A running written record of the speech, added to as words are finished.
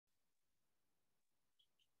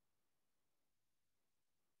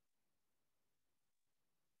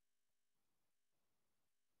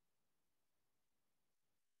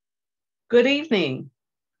Good evening,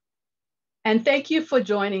 and thank you for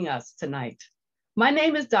joining us tonight. My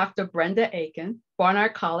name is Dr. Brenda Aiken,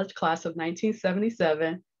 Barnard College class of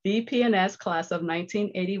 1977, BPNS class of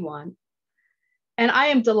 1981, and I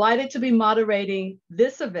am delighted to be moderating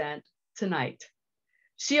this event tonight.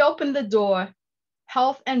 She opened the door,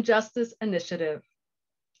 Health and Justice Initiative,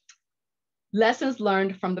 Lessons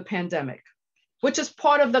Learned from the Pandemic, which is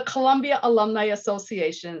part of the Columbia Alumni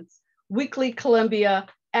Association's weekly Columbia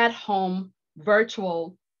at-home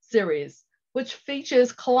virtual series, which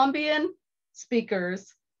features Columbian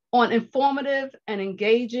speakers on informative and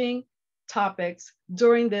engaging topics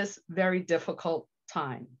during this very difficult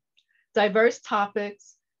time. Diverse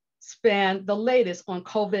topics span the latest on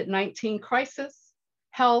COVID-19 crisis,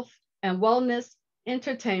 health and wellness,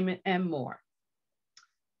 entertainment, and more.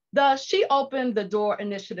 The She Opened the Door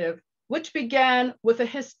initiative, which began with a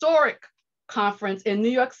historic conference in New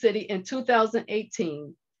York City in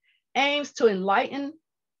 2018, aims to enlighten,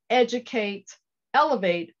 educate,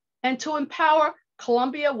 elevate, and to empower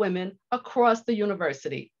Columbia women across the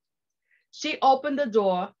university. She Opened the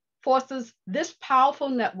Door fosters this powerful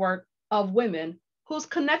network of women whose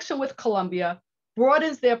connection with Columbia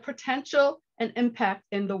broadens their potential and impact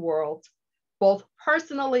in the world, both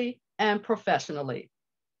personally and professionally.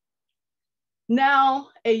 Now,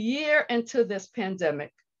 a year into this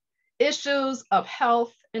pandemic, issues of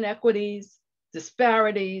health inequities,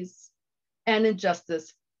 disparities, and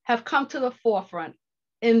injustice have come to the forefront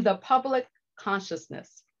in the public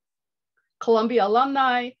consciousness. Columbia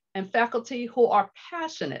alumni and faculty who are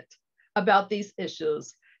passionate about these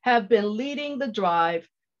issues have been leading the drive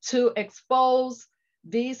to expose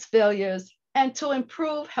these failures and to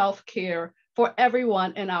improve healthcare for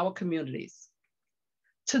everyone in our communities.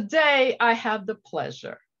 Today, I have the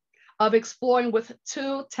pleasure of exploring with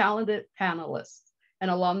two talented panelists, an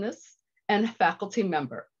alumnus and faculty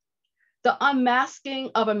member, the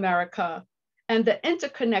unmasking of America and the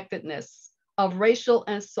interconnectedness of racial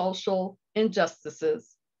and social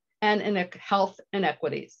injustices and health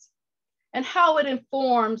inequities, and how it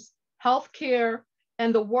informs healthcare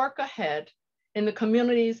and the work ahead in the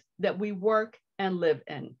communities that we work and live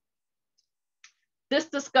in. This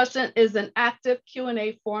discussion is an active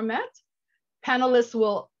Q&A format. Panelists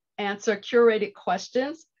will answer curated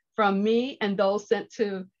questions from me and those sent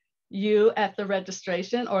to you at the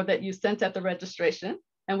registration or that you sent at the registration,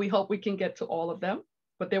 and we hope we can get to all of them,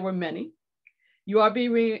 but there were many. You are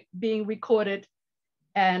being recorded,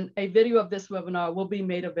 and a video of this webinar will be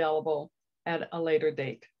made available at a later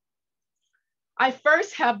date. I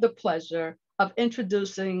first have the pleasure of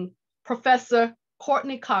introducing Professor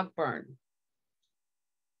Courtney Cogburn.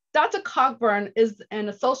 Dr. Cogburn is an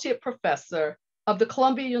associate professor of the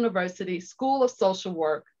Columbia University School of Social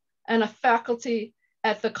Work and a faculty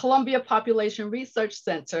at the Columbia Population Research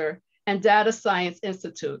Center and Data Science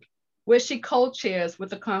Institute, where she co-chairs with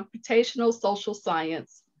the Computational Social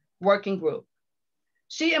Science Working Group.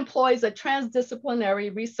 She employs a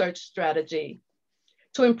transdisciplinary research strategy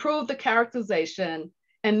to improve the characterization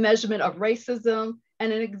and measurement of racism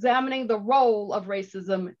and in examining the role of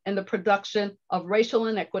racism in the production of racial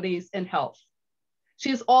inequities in health. She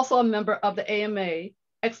is also a member of the AMA,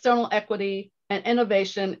 External Equity and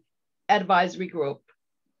Innovation Advisory Group.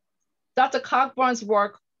 Dr. Cogburn's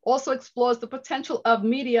work also explores the potential of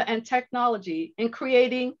media and technology in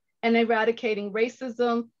creating and eradicating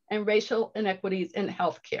racism and racial inequities in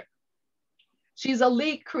healthcare. She's a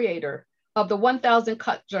lead creator of the 1000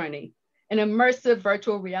 Cut Journey, an immersive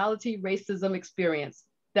virtual reality racism experience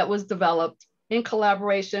that was developed in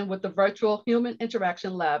collaboration with the Virtual Human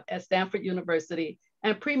Interaction Lab at Stanford University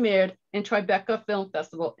and premiered in Tribeca Film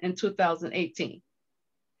Festival in 2018.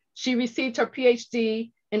 She received her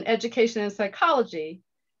PhD in Education and Psychology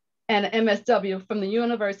and an MSW from the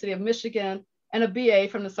University of Michigan and a BA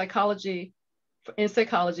from the psychology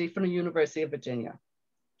from the University of Virginia.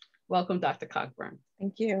 Welcome, Dr. Cogburn.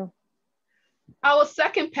 Thank you. Our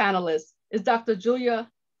second panelist is Dr. Julia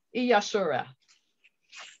Iyasere.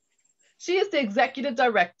 She is the Executive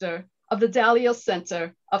Director of the Dalio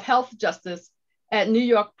Center of Health Justice at New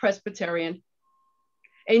York Presbyterian.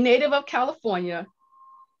 A native of California,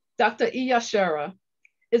 Dr. Iyasere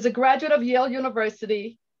is a graduate of Yale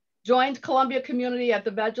University, joined Columbia Community at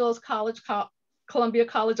the Vangelis College, Columbia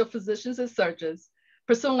College of Physicians and Surgeons,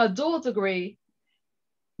 pursuing a dual degree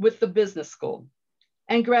with the business school,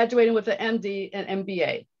 and graduating with an MD and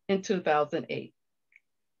MBA in 2008.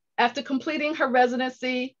 After completing her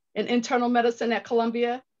residency in internal medicine at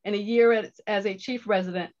Columbia and a year as a chief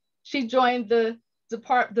resident, she joined the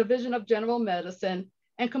Division of General Medicine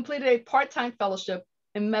and completed a part-time fellowship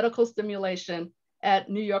in medical stimulation at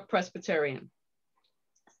New York Presbyterian.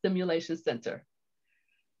 Stimulation Center.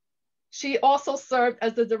 She also served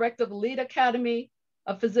as the director of the Lead Academy,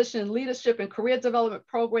 a physician leadership and career development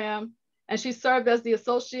program, and she served as the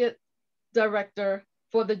associate director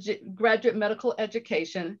for the graduate medical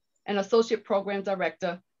education and associate program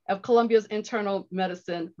director of Columbia's internal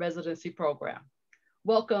medicine residency program.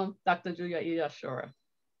 Welcome, Dr. Julia Iyasere.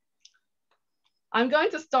 I'm going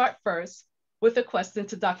to start first with a question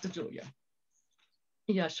to Dr. Julia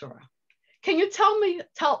Iyasere. Can you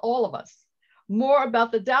tell all of us more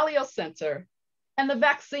about the Dalio Center and the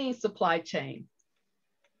vaccine supply chain?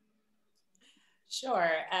 Sure,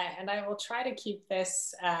 and I will try to keep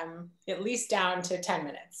this at least down to 10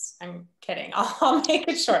 minutes. I'm kidding, I'll make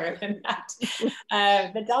it shorter than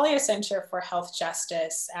that. The Dalio Center for Health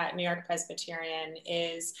Justice at New York Presbyterian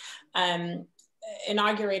is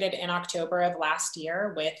inaugurated in October of last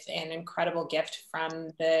year with an incredible gift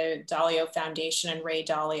from the Dalio Foundation and Ray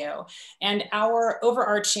Dalio. And our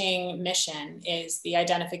overarching mission is the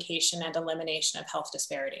identification and elimination of health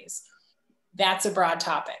disparities. That's a broad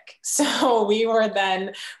topic. So we were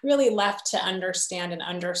then really left to understand and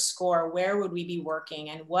underscore where would we be working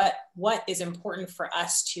and what is important for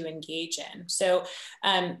us to engage in. So,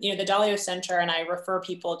 the Dalio Center, and I refer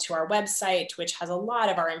people to our website, which has a lot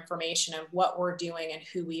of our information of what we're doing and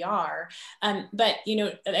who we are. But,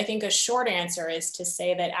 I think a short answer is to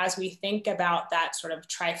say that as we think about that sort of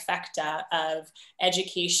trifecta of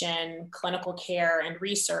education, clinical care, and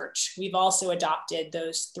research, we've also adopted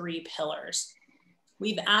those three pillars.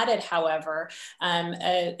 We've added, however,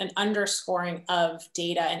 an underscoring of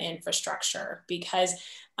data and infrastructure, because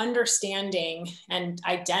understanding and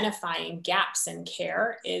identifying gaps in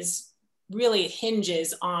care really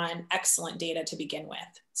hinges on excellent data to begin with.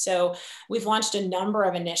 So we've launched a number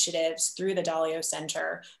of initiatives through the Dalio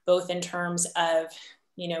Center, both in terms of,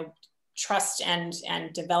 trust and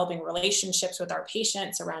developing relationships with our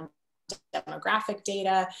patients around demographic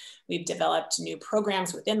data. We've developed new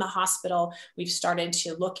programs within the hospital. We've started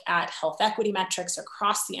to look at health equity metrics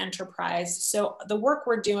across the enterprise. So the work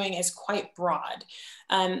we're doing is quite broad.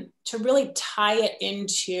 To really tie it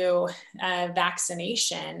into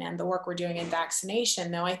vaccination and the work we're doing in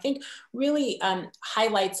vaccination, though, I think really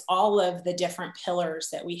highlights all of the different pillars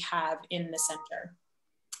that we have in the center.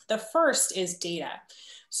 The first is data.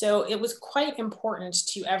 So it was quite important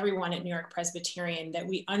to everyone at New York Presbyterian that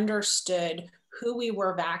we understood who we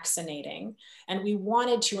were vaccinating, and we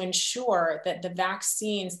wanted to ensure that the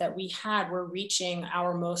vaccines that we had were reaching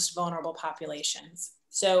our most vulnerable populations.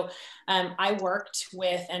 So I worked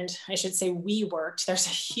with, and I should say we worked, there's a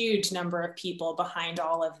huge number of people behind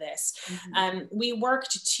all of this. We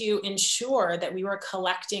worked to ensure that we were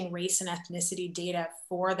collecting race and ethnicity data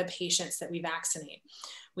for the patients that we vaccinate.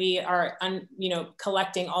 We are,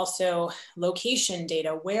 collecting also location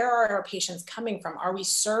data. Where are our patients coming from? Are we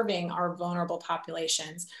serving our vulnerable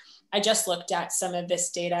populations? I just looked at some of this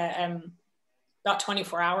data about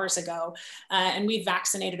 24 hours ago, and we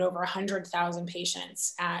vaccinated over 100,000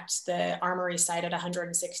 patients at the Armory site at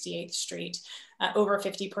 168th Street. Over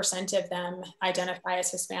 50% of them identify as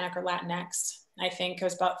Hispanic or Latinx. I think it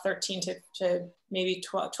was about 13 to maybe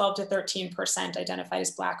 12 to 13% identified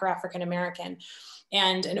as Black or African American.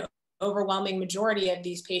 And an overwhelming majority of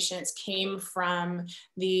these patients came from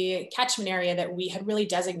the catchment area that we had really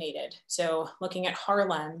designated. So looking at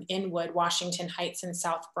Harlem, Inwood, Washington Heights, and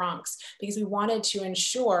South Bronx, because we wanted to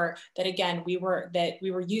ensure that, again, we were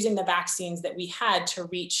using the vaccines that we had to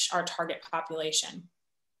reach our target population.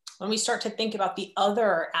 When we start to think about the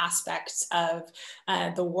other aspects of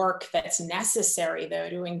the work that's necessary, though,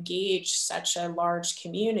 to engage such a large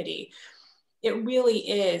community, it really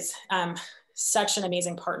is such an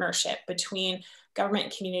amazing partnership between government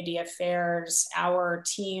and community affairs, our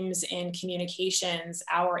teams in communications,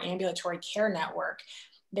 our ambulatory care network.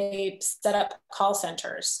 They set up call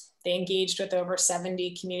centers. They engaged with over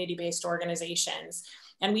 70 community-based organizations.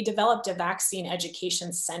 And we developed a vaccine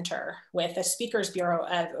education center with a speakers bureau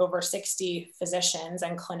of over 60 physicians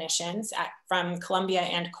and clinicians from Columbia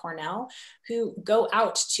and Cornell who go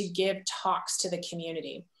out to give talks to the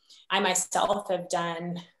community. I myself have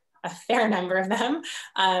done a fair number of them.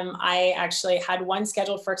 I actually had one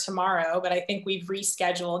scheduled for tomorrow, but I think we've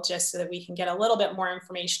rescheduled just so that we can get a little bit more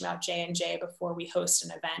information about J&J before we host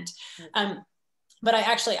an event. But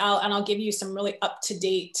I'll give you some really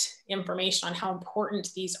up-to-date information on how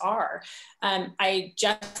important these are. I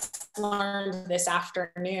just learned this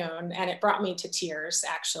afternoon, and it brought me to tears,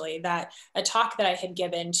 actually, that a talk that I had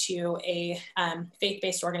given to a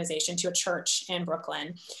faith-based organization, to a church in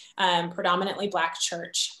Brooklyn, predominantly Black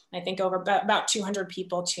church. I think over about 200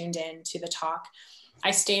 people tuned in to the talk.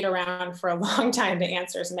 I stayed around for a long time to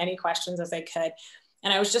answer as many questions as I could.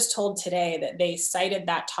 And I was just told today that they cited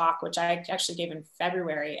that talk, which I actually gave in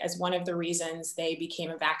February, as one of the reasons they became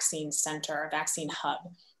a vaccine center, a vaccine hub.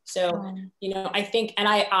 So, you know, I think, and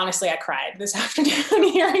I honestly, I cried this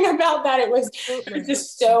afternoon hearing about that. It was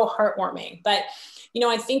just so heartwarming. But, you know,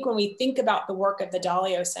 I think when we think about the work of the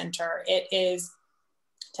Dalio Center, it is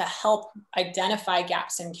to help identify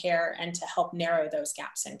gaps in care and to help narrow those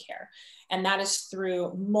gaps in care. And that is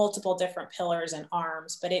through multiple different pillars and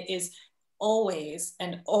arms, but it is always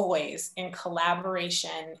and always in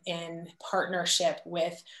collaboration, in partnership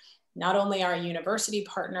with not only our university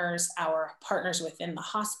partners, our partners within the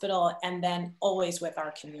hospital, and then always with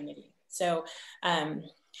our community. So, you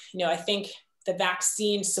know, I think the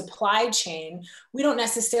vaccine supply chain, we don't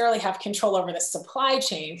necessarily have control over the supply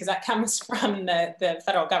chain because that comes from the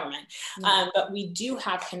federal government. But we do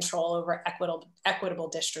have control over equitable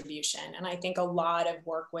distribution. And I think a lot of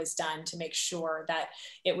work was done to make sure that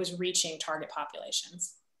it was reaching target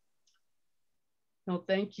populations. No,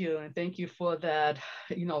 thank you. And thank you for that,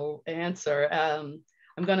 you know, answer. I'm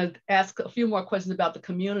going to ask a few more questions about the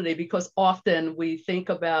community, because often we think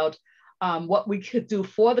about what we could do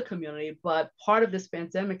for the community, but part of this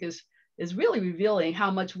pandemic is really revealing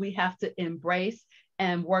how much we have to embrace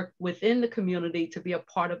and work within the community to be a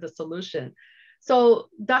part of the solution. So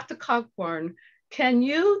Dr. Cogburn, can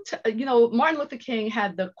you, you know, Martin Luther King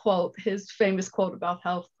had the quote, his famous quote about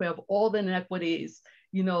healthcare, of all the inequities,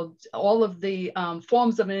 you know, all of the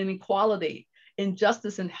forms of inequality,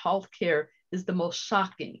 injustice in healthcare is the most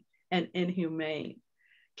shocking and inhumane.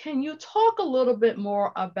 Can you talk a little bit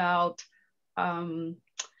more about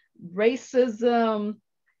racism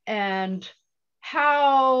and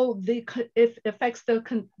how it affects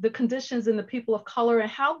the conditions in the people of color,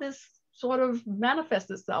 and how this sort of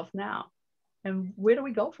manifests itself now? And where do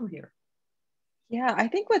we go from here? Yeah, I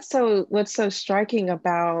think what's so striking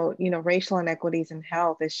about, you know, racial inequities in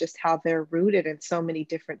health is just how they're rooted in so many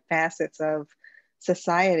different facets of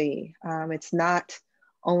society. It's not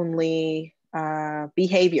only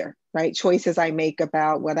behavior, right? Choices I make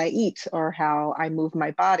about what I eat or how I move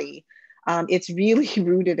my body. It's really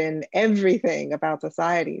rooted in everything about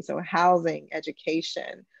society. So housing,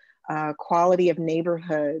 education, quality of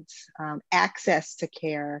neighborhoods, access to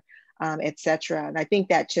care, et cetera. And I think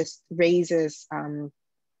that just raises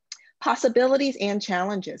possibilities and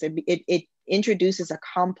challenges. It introduces a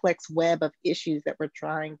complex web of issues that we're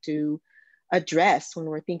trying to address when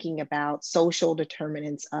we're thinking about social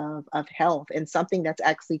determinants of health, and something that's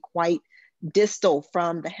actually quite distal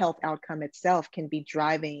from the health outcome itself can be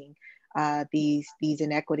driving these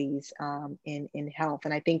inequities in health.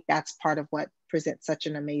 And I think that's part of what presents such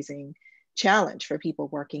an amazing challenge for people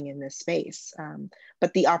working in this space.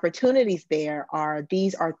 But the opportunities there are,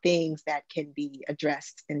 these are things that can be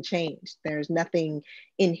addressed and changed. There's nothing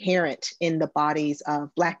inherent in the bodies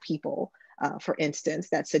of Black people, for instance,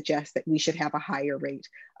 that suggests that we should have a higher rate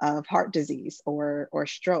of heart disease or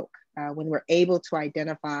stroke. When we're able to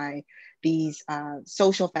identify these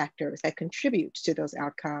social factors that contribute to those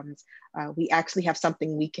outcomes, we actually have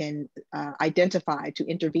something we can identify to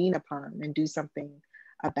intervene upon and do something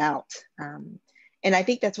about. And I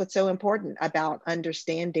think that's what's so important about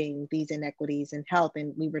understanding these inequities in health.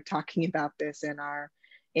 And we were talking about this in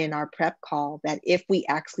our prep call, that if we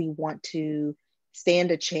actually want to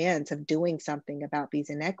stand a chance of doing something about these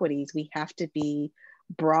inequities, we have to be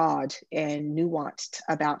broad and nuanced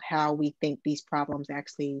about how we think these problems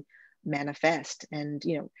actually manifest. And,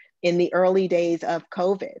 you know, in the early days of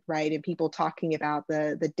COVID, right, and people talking about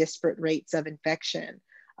the disparate rates of infection,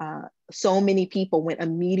 so many people went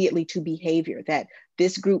immediately to behavior, that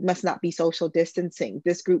this group must not be social distancing,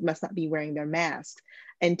 this group must not be wearing their masks,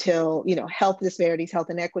 until, you know, health disparities,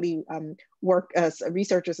 health inequity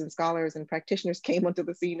researchers and scholars and practitioners came onto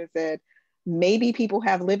the scene and said, maybe people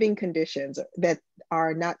have living conditions that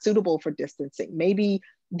are not suitable for distancing. Maybe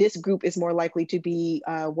this group is more likely to be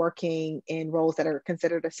working in roles that are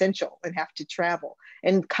considered essential and have to travel,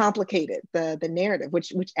 and complicated the narrative,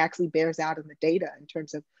 which actually bears out in the data in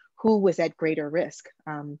terms of who was at greater risk.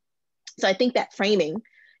 So I think that framing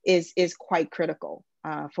is quite critical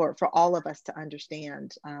for all of us to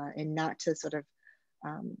understand, and not to sort of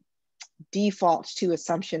default to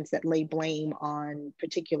assumptions that lay blame on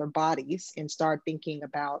particular bodies, and start thinking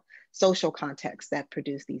about social contexts that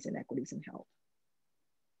produce these inequities in health.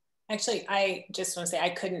 Actually, I just want to say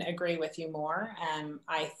I couldn't agree with you more.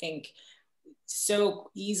 I think so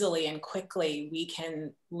easily and quickly we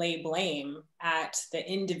can lay blame at the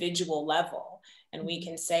individual level, and we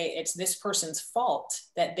can say it's this person's fault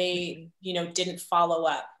that they, you know, didn't follow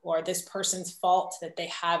up, or this person's fault that they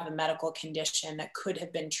have a medical condition that could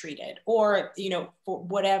have been treated, or, you know, for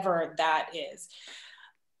whatever that is.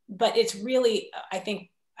 But it's really, I think,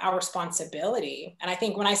 our responsibility. And I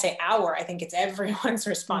think when I say our, I think it's everyone's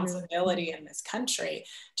responsibility in this country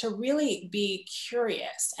to really be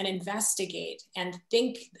curious and investigate and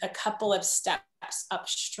think a couple of steps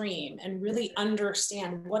upstream and really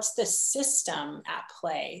understand what's the system at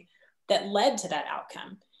play that led to that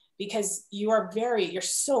outcome. Because you're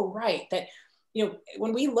so right that,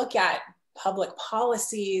 when we look at public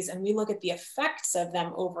policies and we look at the effects of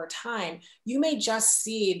them over time, you may just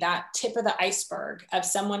see that tip of the iceberg of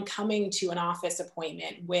someone coming to an office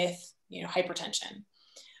appointment with, hypertension.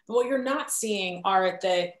 But what you're not seeing are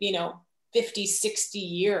the, 50, 60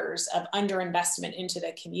 years of underinvestment into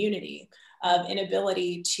the community, of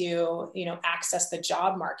inability to, access the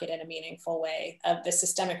job market in a meaningful way, of the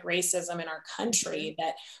systemic racism in our country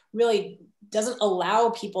that really doesn't allow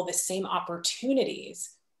people the same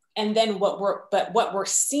opportunities. And then what we're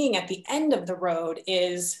seeing at the end of the road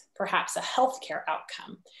is perhaps a healthcare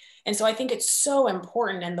outcome. And so I think it's so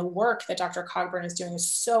important, and the work that Dr. Cogburn is doing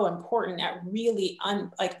is so important at really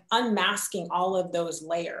unmasking all of those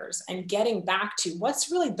layers and getting back to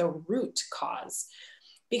what's really the root cause.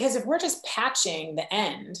 Because if we're just patching the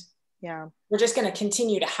end, we're just going to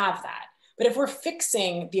continue to have that. But if we're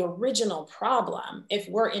fixing the original problem, if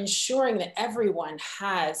we're ensuring that everyone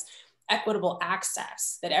has equitable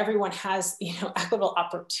access, that everyone has, equitable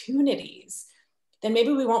opportunities, then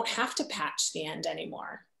maybe we won't have to patch the end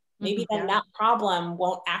anymore. Maybe then that problem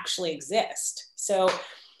won't actually exist. So,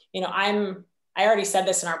 I already said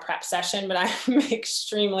this in our prep session, but I'm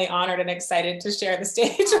extremely honored and excited to share the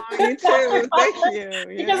stage. Oh, me too. Thank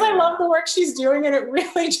you. Because I love the work she's doing, and it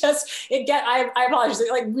really I apologize,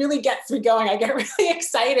 it really gets me going. I get really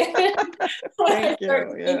excited when I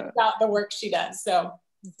start thinking about the work she does. So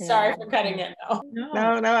sorry for cutting it though.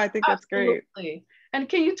 No, I think that's great. And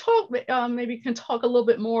can you talk, maybe you can talk a little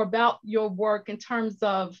bit more about your work in terms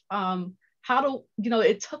of how to,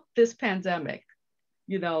 it took this pandemic,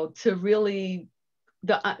 to really,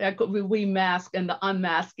 we mask and the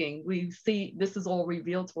unmasking, we see this is all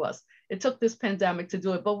revealed to us. It took this pandemic to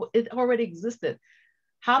do it, but it already existed.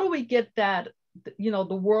 How do we get that, the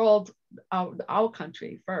world, our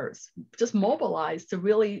country first, just mobilize to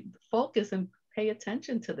really focus and pay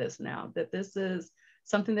attention to this now, that this is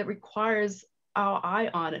something that requires our eye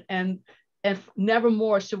on it, and never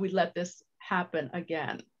more should we let this happen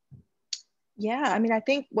again. Yeah, I mean, I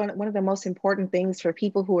think one of the most important things for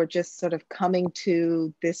people who are just sort of coming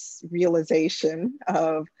to this realization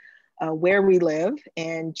of where we live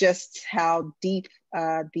and just how deep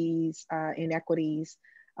these inequities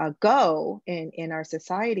go in our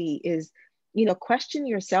society is, question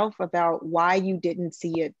yourself about why you didn't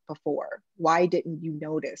see it before. Why didn't you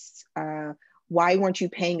notice? Why weren't you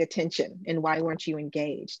paying attention, and why weren't you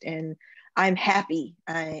engaged? And I'm happy,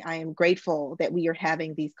 I am grateful that we are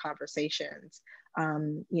having these conversations,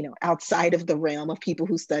 outside of the realm of people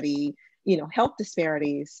who study, health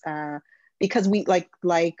disparities, because we, like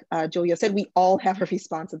Julia said, we all have a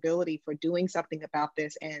responsibility for doing something about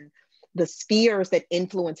this. And the spheres that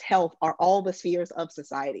influence health are all the spheres of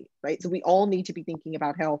society, right? So we all need to be thinking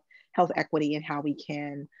about health equity and how we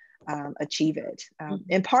can achieve it.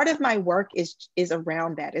 And part of my work is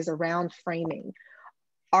around that, is around framing.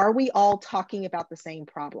 Are we all talking about the same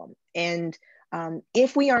problem? And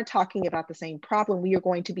if we aren't talking about the same problem, we are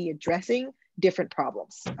going to be addressing different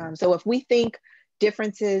problems. So if we think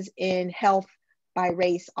differences in health by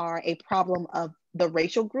race are a problem of the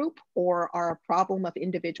racial group or are a problem of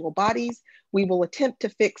individual bodies, we will attempt to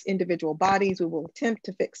fix individual bodies, we will attempt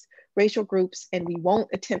to fix racial groups, and we won't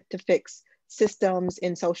attempt to fix systems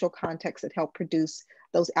in social contexts that help produce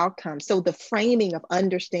those outcomes. So the framing of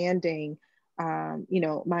understanding, some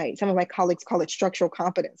of my colleagues call it structural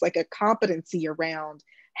competence, like a competency around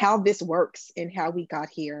how this works and how we got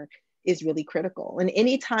here is really critical. And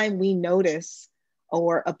anytime we notice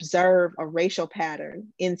or observe a racial pattern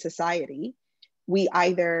in society, we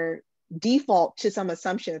either default to some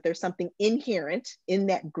assumption that there's something inherent in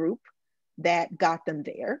that group that got them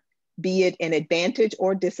there, be it an advantage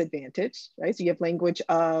or disadvantage, right? So you have language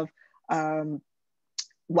of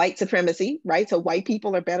white supremacy, right? So white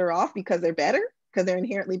people are better off because they're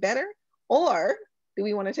inherently better. Or do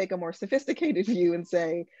we want to take a more sophisticated view and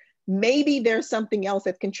say, maybe there's something else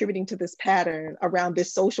that's contributing to this pattern around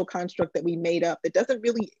this social construct that we made up that doesn't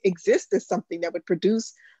really exist as something that would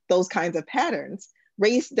produce those kinds of patterns.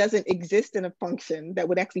 Race doesn't exist in a function that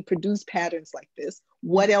would actually produce patterns like this.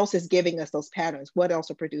 What else is giving us those patterns? What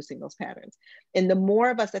else are producing those patterns? And the more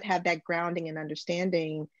of us that have that grounding and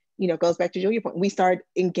understanding, goes back to Julia's point, we start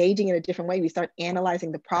engaging in a different way. We start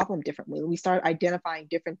analyzing the problem differently. We start identifying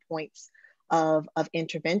different points of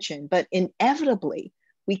intervention. But inevitably,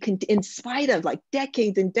 we can, in spite of like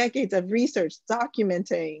decades and decades of research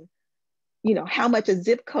documenting, you know, how much a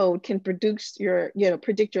zip code can produce your, you know,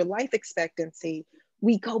 predict your life expectancy,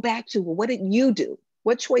 we go back to, well, what did you do?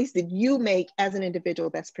 What choice did you make as an individual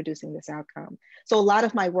that's producing this outcome? So a lot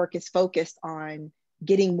of my work is focused on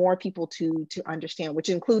getting more people to understand, which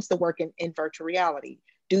includes the work in virtual reality.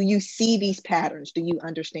 Do you see these patterns? Do you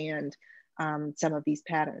understand some of these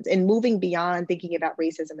patterns? And moving beyond thinking about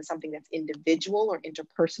racism as something that's individual or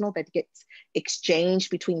interpersonal that gets exchanged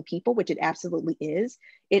between people, which it absolutely is,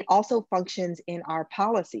 it also functions in our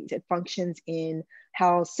policies. It functions in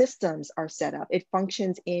how systems are set up. It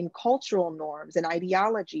functions in cultural norms and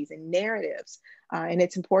ideologies and narratives. And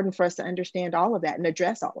it's important for us to understand all of that and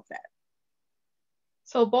address all of that.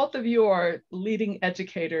 So both of you are leading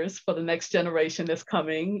educators for the next generation that's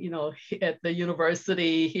coming, you know, at the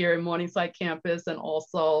university here in Morningside campus, and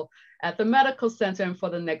also at the medical center, and for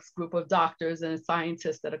the next group of doctors and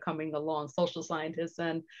scientists that are coming along, social scientists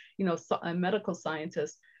and, you know, medical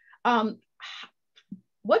scientists.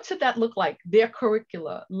 What should that look like? Their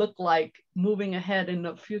curricula look like moving ahead in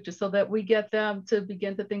the future, so that we get them to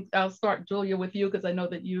begin to think. I'll start, Julia, with you, because I know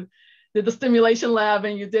that you did the stimulation lab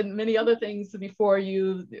and you did many other things before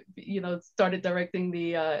you know, started directing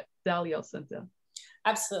the Dalio Center.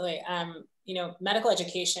 Absolutely. You know, medical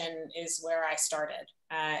education is where I started.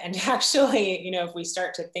 And actually, you know, if we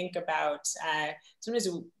start to think about, sometimes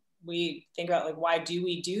we think about, like, why do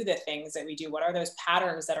we do the things that we do? What are those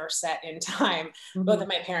patterns that are set in time? Mm-hmm. Both of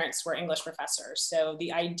my parents were English professors. So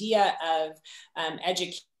the idea of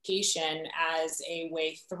education as a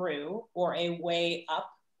way through, or a way up,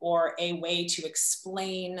 or a way to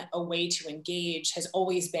explain, a way to engage, has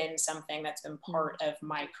always been something that's been part of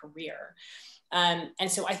my career. And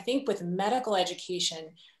so I think with medical education,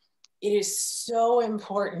 it is so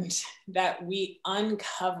important that we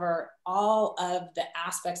uncover all of the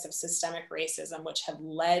aspects of systemic racism which have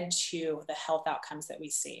led to the health outcomes that we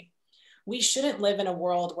see. We shouldn't live in a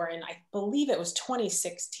world wherein, I believe it was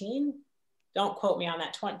 2016, don't quote me on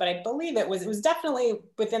that, but I believe it was definitely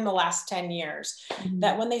within the last 10 years, mm-hmm.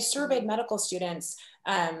 that when they surveyed medical students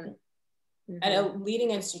mm-hmm. at a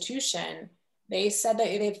leading institution, they said that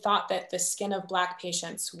they thought that the skin of Black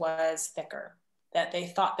patients was thicker, that they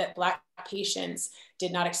thought that Black patients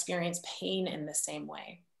did not experience pain in the same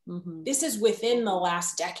way. Mm-hmm. This is within the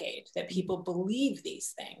last decade that people believe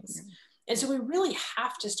these things. Mm-hmm. And so we really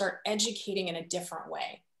have to start educating in a different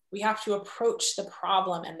way. We have to approach the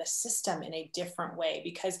problem and the system in a different way,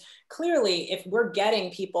 because clearly, if we're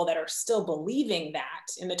getting people that are still believing that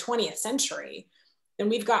in the 20th century, then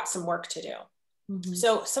we've got some work to do. Mm-hmm.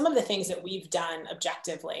 So some of the things that we've done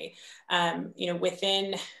objectively, you know,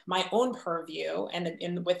 within my own purview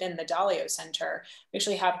and within the Dalio Center, we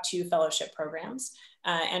actually have 2 fellowship programs,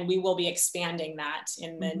 and we will be expanding that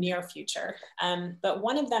in the mm-hmm. near future. But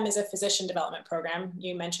one of them is a physician development program.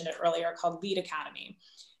 You mentioned it earlier, called Lead Academy.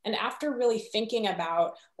 And after really thinking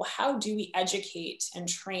about, well, how do we educate and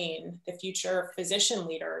train the future physician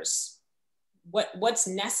leaders? What's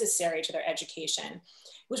necessary to their education? It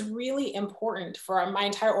was really important for my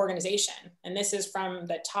entire organization. And this is from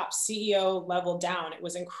the top CEO level down. It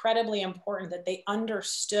was incredibly important that they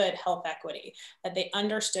understood health equity, that they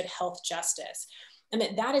understood health justice, and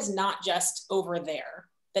that is not just over there.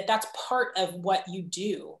 That's part of what you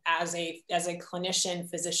do as a clinician,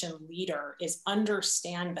 physician leader, is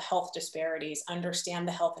understand the health disparities, understand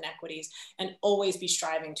the health inequities, and always be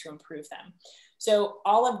striving to improve them. So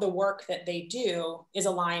all of the work that they do is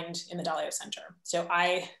aligned in the Dalio Center. So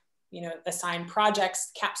I, you know, assign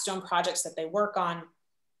projects, capstone projects that they work on.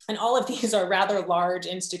 And all of these are rather large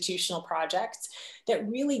institutional projects that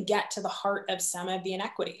really get to the heart of some of the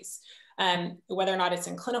inequities. Whether or not it's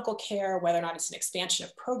in clinical care, whether or not it's an expansion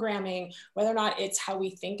of programming, whether or not it's how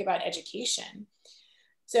we think about education.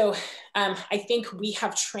 So I think we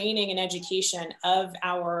have training and education of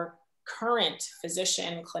our current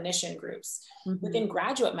physician clinician groups. Mm-hmm. Within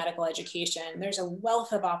graduate medical education, there's a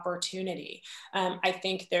wealth of opportunity. I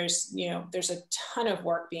think there's a ton of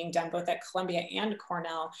work being done both at Columbia and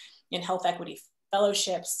Cornell in health equity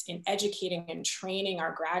fellowships, in educating and training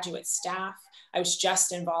our graduate staff. I was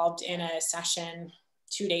just involved in a session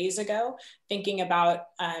 2 days ago, thinking about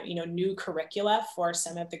new curricula for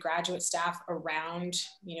some of the graduate staff around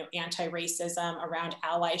anti-racism, around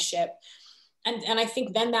allyship. And I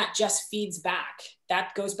think then that just feeds back.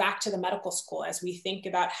 That goes back to the medical school as we think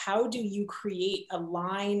about how do you create a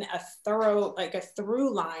line, a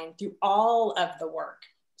through line through all of the work,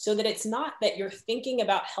 so that it's not that you're thinking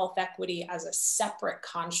about health equity as a separate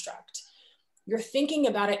construct. You're thinking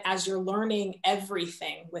about it as you're learning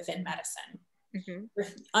everything within medicine.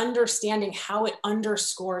 understanding how it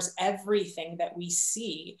underscores everything that we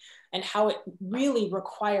see and how it really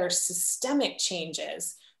requires systemic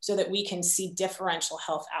changes so that we can see differential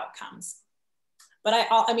health outcomes. But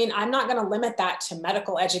I mean, I'm not going to limit that to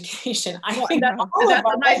medical education. I think that's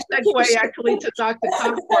a nice segue actually to Dr.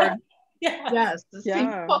 Cogburn. Yes.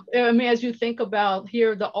 Yeah. I mean, as you think about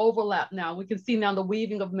here, the overlap now, we can see now the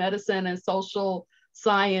weaving of medicine and social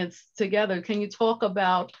science together. Can you talk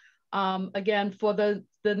about, again, for the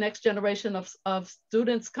next generation of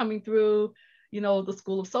students coming through, you know, the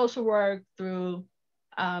School of Social Work, through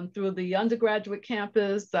the undergraduate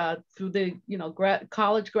campus, through the, you know,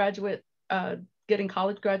 college graduate, getting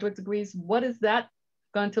college graduate degrees, what is that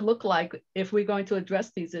going to look like if we're going to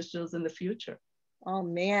address these issues in the future? Oh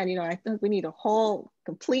man, you know, I think we need a whole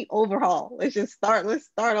complete overhaul. Let's start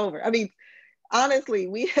over. I mean, honestly,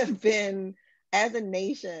 we have been, as a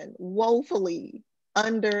nation, woefully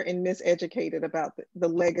under and miseducated about the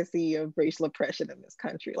legacy of racial oppression in this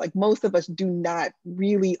country. Like, most of us do not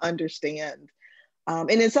really understand. And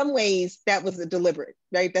in some ways, that was a deliberate,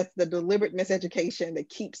 right? That's the deliberate miseducation that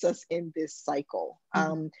keeps us in this cycle.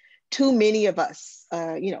 Too many of us,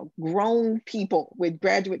 you know, grown people with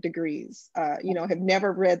graduate degrees, you know, have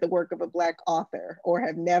never read the work of a Black author, or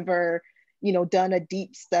have never, you know, done a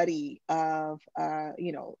deep study of,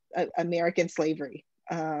 you know, American slavery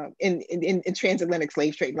in transatlantic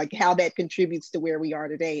slave trade, like how that contributes to where we are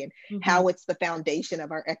today, and how it's the foundation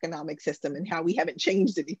of our economic system, and how we haven't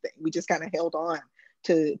changed anything. We just kind of held on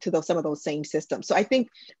to some of those same systems. So I think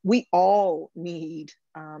we all need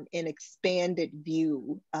an expanded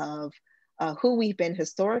view of who we've been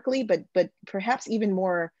historically, but perhaps even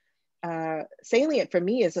more salient for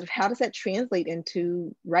me is sort of how does that translate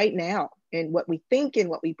into right now, and what we think and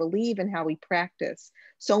what we believe and how we practice.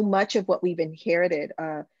 So much of what we've inherited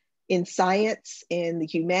in science, in the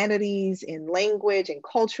humanities, in language and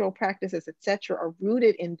cultural practices, et cetera, are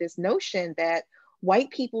rooted in this notion that white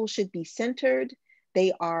people should be centered.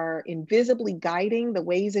 They are invisibly guiding the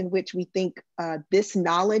ways in which we think this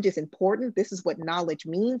knowledge is important. This is what knowledge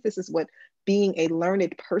means. This is what being a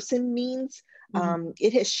learned person means.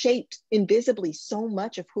 It has shaped invisibly so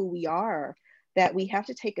much of who we are that we have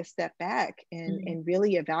to take a step back and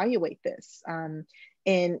really evaluate this.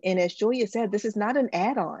 And as Julia said, this is not an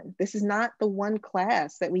add-on. This is not the one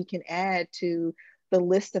class that we can add to the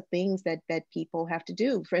list of things that people have to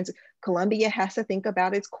do. For instance, Columbia has to think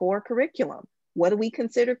about its core curriculum. What do we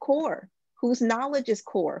consider core? Whose knowledge is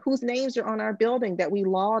core? Whose names are on our building that we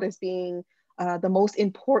laud as being the most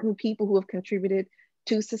important people who have contributed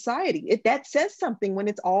to society? That says something when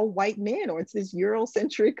it's all white men, or it's this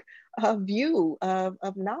Eurocentric view of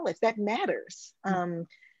knowledge. That matters.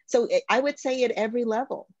 So I would say at every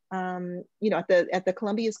level, you know, at the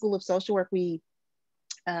Columbia School of Social Work, we,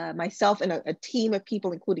 myself and a team of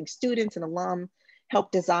people, including students and alum,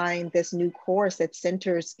 helped design this new course that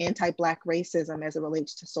centers anti-Black racism as it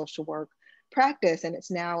relates to social work practice. And it's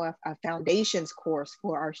now a foundations course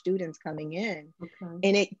for our students coming in.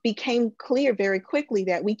 And it became clear very quickly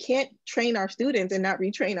that we can't train our students and not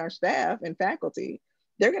retrain our staff and faculty.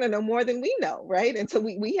 They're gonna know more than we know, right? And so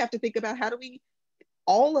we have to think about how do we,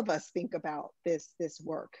 all of us, think about this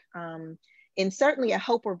work. And certainly I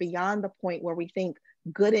hope we're beyond the point where we think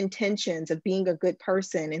good intentions of being a good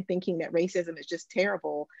person and thinking that racism is just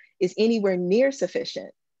terrible is anywhere near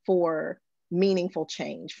sufficient for meaningful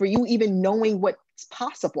change, for you even knowing what's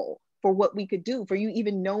possible, for what we could do, for you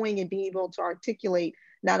even knowing and being able to articulate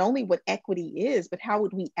not only what equity is, but how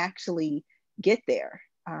would we actually get there.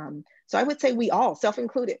 So I would say we all,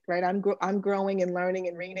 self-included, right? I'm growing and learning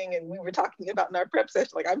and reading, and we were talking about in our prep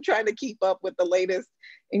session, like I'm trying to keep up with the latest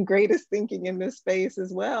and greatest thinking in this space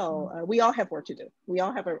as well. We all have work to do. We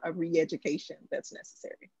all have a re-education that's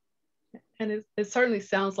necessary. And it certainly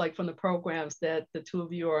sounds like from the programs that the two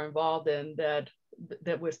of you are involved in that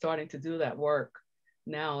we're starting to do that work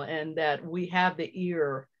now, and that we have the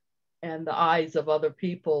ear and the eyes of other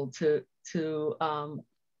people to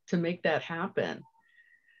make that happen.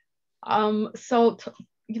 So,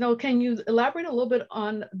 you know, can you elaborate a little bit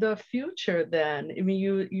on the future then? I mean,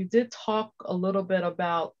 you did talk a little bit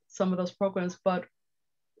about some of those programs, but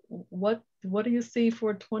what do you see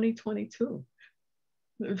for 2022?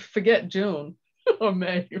 Forget June or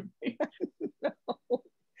May. No,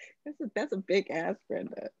 that's a big ask,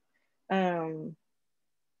 Brenda.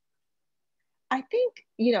 I think,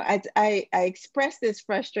 you know, I expressed this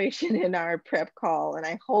frustration in our prep call, and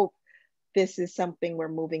I hope this is something we're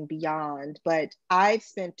moving beyond, but I've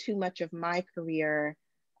spent too much of my career,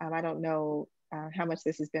 I don't know how much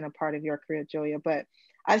this has been a part of your career, Julia, but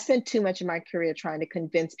I've spent too much of my career trying to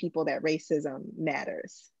convince people that racism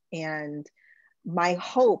matters. And my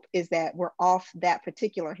hope is that we're off that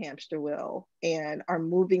particular hamster wheel and are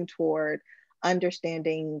moving toward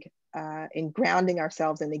understanding and grounding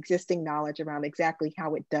ourselves in existing knowledge around exactly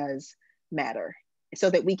how it does matter, so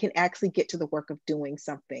that we can actually get to the work of doing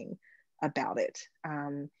something about it.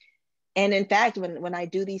 And in fact, when I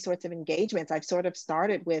do these sorts of engagements, I've sort of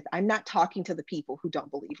started with, I'm not talking to the people who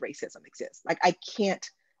don't believe racism exists. Like, I can't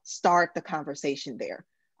start the conversation there.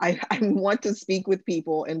 I want to speak with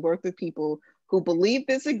people and work with people who believe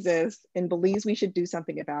this exists and believes we should do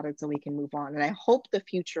something about it so we can move on. And I hope the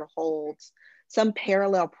future holds some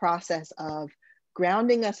parallel process of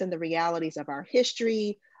grounding us in the realities of our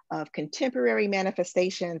history, of contemporary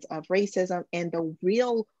manifestations of racism, and the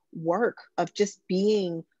real work of just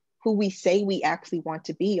being who we say we actually want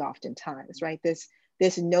to be oftentimes, right?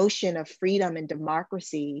 This notion of freedom and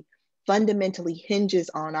democracy fundamentally hinges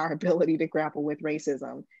on our ability to grapple with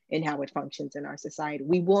racism and how it functions in our society.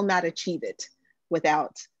 We will not achieve it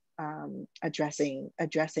without addressing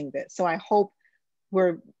this. So I hope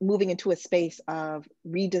we're moving into a space of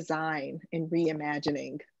redesign and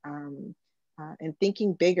reimagining and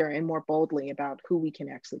thinking bigger and more boldly about who we can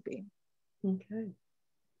actually be. Okay.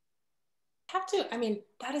 I mean,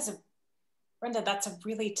 Brenda, that's a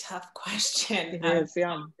really tough question. It is,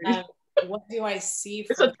 yeah. What do I see?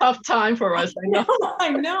 It's a tough time for us. I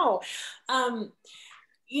know.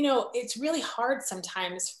 You know, it's really hard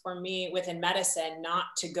sometimes for me within medicine not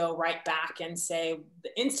to go right back and say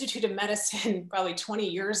the Institute of Medicine probably 20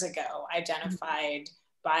 years ago identified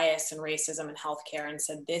bias and racism in healthcare and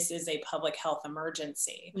said this is a public health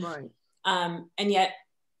emergency. Right. And yet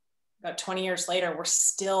about 20 years later, we're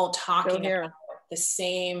still talking about the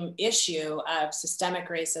same issue of systemic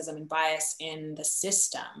racism and bias in the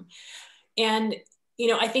system. And, you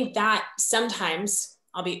know, I think that sometimes,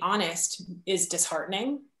 I'll be honest, is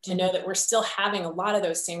disheartening to know that we're still having a lot of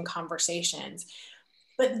those same conversations.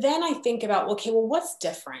 But then I think about, okay, well, what's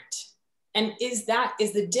different? And is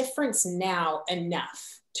the difference now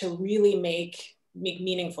enough to really make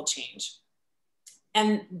meaningful change?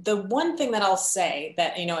 And the one thing that I'll say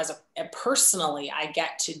that, you know, as personally, I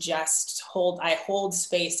get to just hold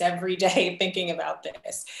space every day thinking about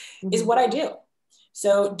this is what I do.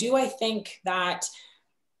 So do I think that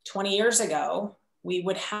 20 years ago, we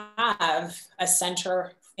would have a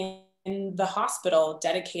center in the hospital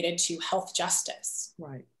dedicated to health justice?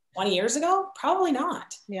 Right. 20 years ago? Probably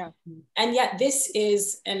not. Yeah. And yet this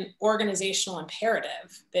is an organizational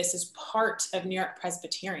imperative. This is part of New York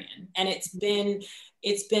Presbyterian. And it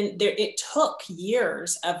took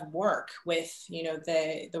years of work with, you know,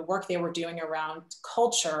 the work they were doing around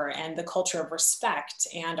culture and the culture of respect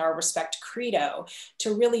and our respect credo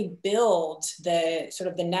to really build the sort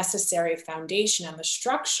of the necessary foundation and the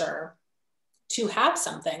structure to have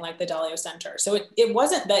something like the Dalio Center. So it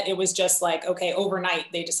wasn't that it was just like, okay, overnight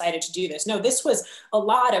they decided to do this. No, this was a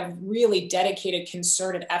lot of really dedicated,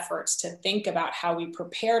 concerted efforts to think about how we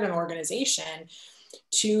prepared an organization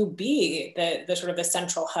to be the sort of the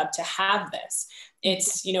central hub to have this.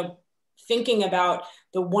 It's, you know, thinking about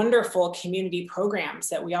the wonderful community programs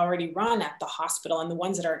that we already run at the hospital and the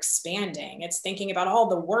ones that are expanding. It's thinking about all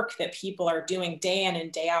the work that people are doing day in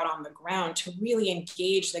and day out on the ground to really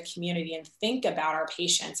engage the community and think about our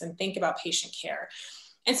patients and think about patient care.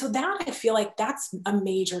 And so that, I feel like that's a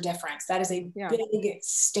major difference. That is a big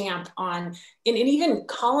stamp on, and even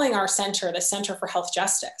calling our center the Center for Health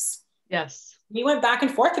Justice. Yes. We went back and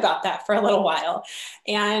forth about that for a little while.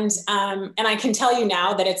 And I can tell you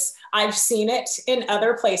now that I've seen it in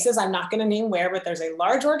other places. I'm not going to name where, but there's a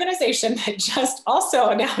large organization that just also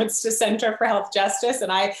announced a Center for Health Justice.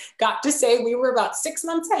 And I got to say we were about 6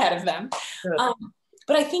 months ahead of them.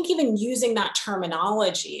 But I think even using that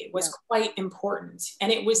terminology was quite important.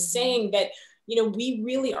 And it was saying that, you know, we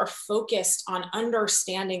really are focused on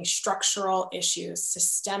understanding structural issues,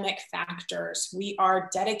 systemic factors. We are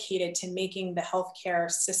dedicated to making the healthcare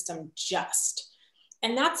system just.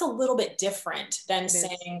 And that's a little bit different than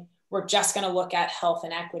saying we're just going to look at health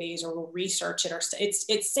inequities or we'll research it. Or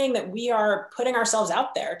it's saying that we are putting ourselves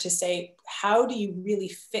out there to say, how do you really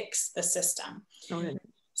fix the system? Okay.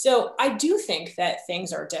 So I do think that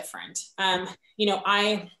things are different. You know,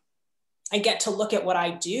 I get to look at what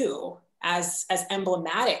I do as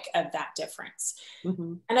emblematic of that difference.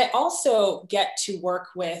 And I also get to work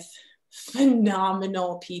with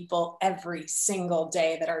phenomenal people every single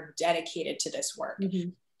day that are dedicated to this work.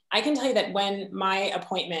 I can tell you that when my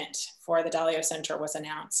appointment for the Dalio Center was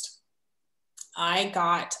announced, I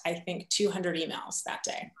got, I think, 200 emails that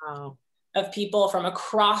day of people from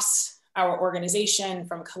across our organization,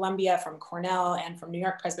 from Columbia, from Cornell, and from New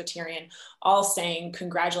York Presbyterian, all saying,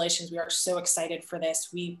 congratulations, we are so excited for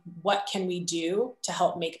this. What can we do to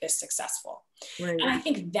help make this successful? Right. And I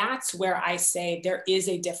think that's where I say there is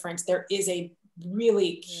a difference. There is a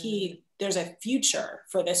really key, there's a future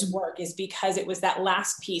for this work, is because it was that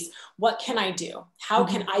last piece. What can I do? How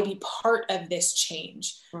can I be part of this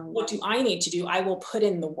change? What do I need to do? I will put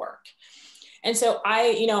in the work. And so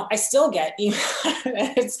I still get emails.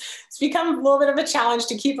 It's become a little bit of a challenge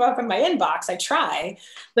to keep up in my inbox. I try.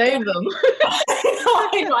 Save them.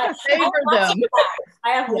 I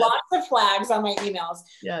have lots of flags on my emails.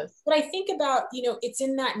 Yes. But I think about, it's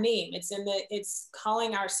in that name. It's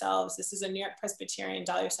calling ourselves, this is a New York Presbyterian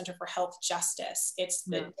Dalio Center for Health Justice. It's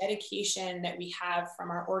the dedication that we have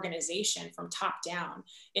from our organization from top down.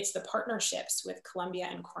 It's the partnerships with Columbia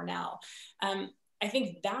and Cornell. I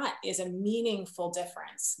think that is a meaningful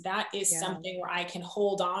difference. That is something where I can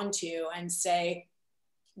hold on to and say,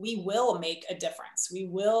 we will make a difference. We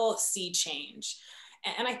will see change.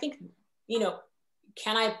 And I think,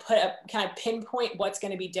 can I pinpoint what's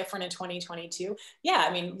going to be different in 2022? Yeah.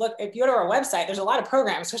 I mean, look, if you go to our website, there's a lot of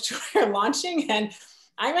programs which we're launching, and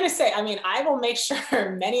I'm going to say, I will make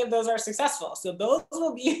sure many of those are successful. So those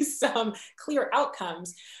will be some clear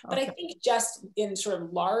outcomes. But I think just in sort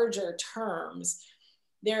of larger terms,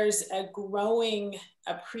 there's a growing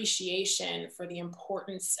appreciation for the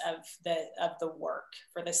importance of the work,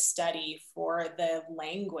 for the study, for the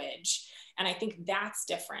language. And I think that's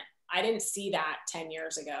different. I didn't see that 10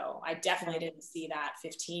 years ago. I definitely didn't see that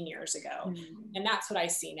 15 years ago. And that's what I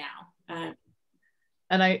see now.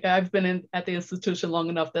 And I've been at the institution long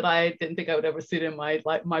enough that I didn't think I would ever see it in my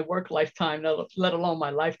work lifetime, let alone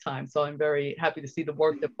my lifetime. So I'm very happy to see the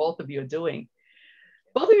work that both of you are doing.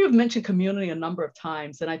 Both of you have mentioned community a number of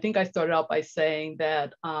times. And I think I started out by saying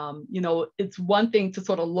that, it's one thing to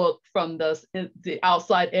sort of look from the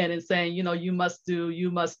outside in and saying, you must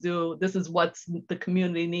do, this is what the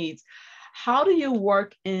community needs. How do you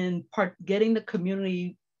work in getting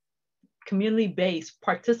the community-based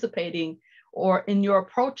participating or in your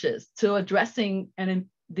approaches to addressing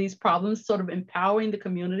these problems, sort of empowering the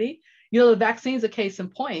community? The vaccine's a case in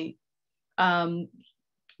point.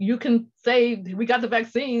 You can say, we got the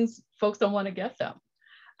vaccines, folks don't want to get them.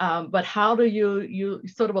 But how do you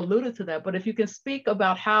sort of alluded to that, but if you can speak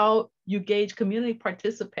about how you gauge community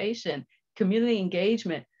participation, community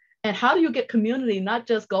engagement, and how do you get community not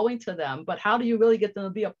just going to them, but how do you really get them to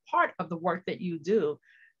be a part of the work that you do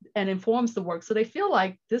and informs the work so they feel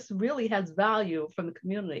like this really has value from the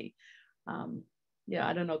community?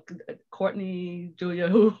 I don't know, Courtney, Julia,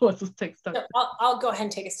 who wants to take stuff? So I'll go ahead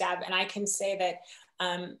and take a stab, and I can say that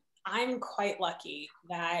I'm quite lucky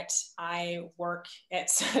that I work at,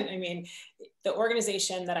 the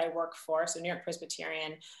organization that I work for, so New York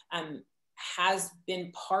Presbyterian, has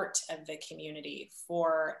been part of the community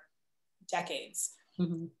for decades.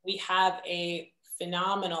 We have a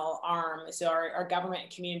phenomenal arm. So our government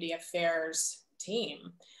and community affairs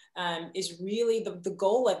team is really, the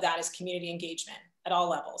goal of that is community engagement at all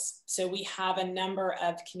levels. So we have a number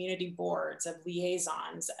of community boards, of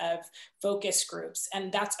liaisons, of focus groups,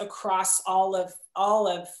 and that's across all of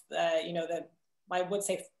I would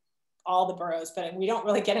say all the boroughs, but we don't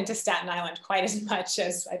really get into Staten Island quite as much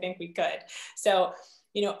as I think we could. So,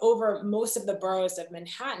 over most of the boroughs of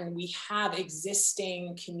Manhattan, we have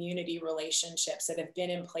existing community relationships that have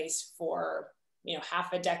been in place for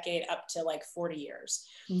half a decade up to like 40 years.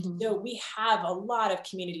 So we have a lot of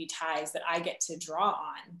community ties that I get to draw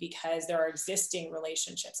on because there are existing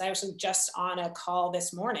relationships. I was just on a call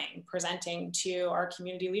this morning presenting to our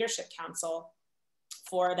Community Leadership Council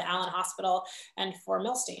for the Allen Hospital and for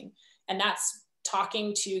Milstein. And that's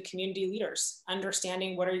talking to community leaders,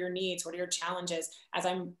 understanding what are your needs, what are your challenges. As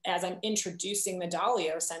I'm introducing the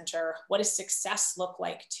Dalio Center, what does success look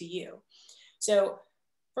like to you? So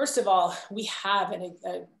first of all, we have an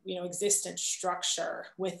existent structure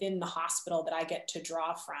within the hospital that I get to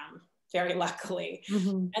draw from, very luckily.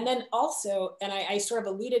 And then also, and I sort of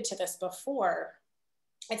alluded to this before,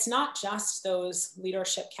 it's not just those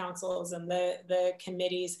leadership councils and the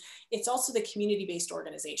committees, it's also the community-based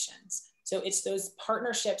organizations. So it's those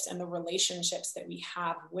partnerships and the relationships that we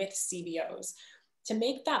have with CBOs. To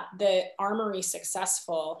make the armory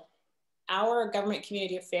successful, our government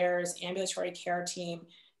community affairs, ambulatory care team,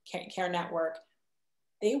 care network,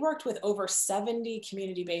 they worked with over 70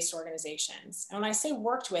 community-based organizations. And when I say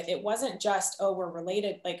worked with, it wasn't just, oh, we're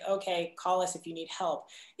related, like, okay, call us if you need help.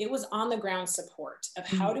 It was on the ground support of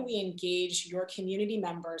how do we engage your community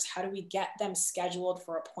members? How do we get them scheduled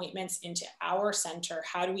for appointments into our center?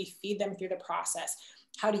 How do we feed them through the process?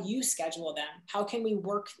 How do you schedule them? How can we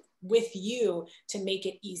work with you to make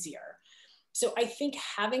it easier. So I think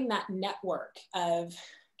having that network of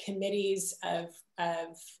committees, of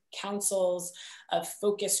councils, of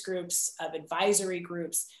focus groups, of advisory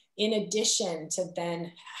groups, in addition to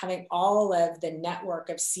then having all of the network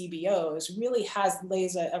of CBOs, really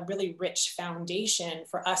lays a really rich foundation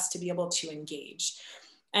for us to be able to engage.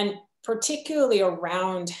 And particularly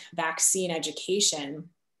around vaccine education,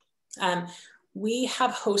 we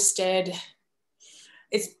have hosted,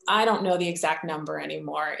 I don't know the exact number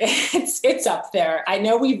anymore. It's up there. I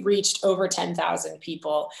know we've reached over 10,000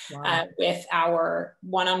 people. Wow. With our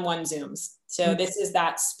one-on-one Zooms. So this is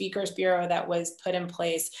that speakers bureau that was put in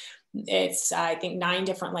place. It's, I think, 9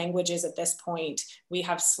 different languages at this point. We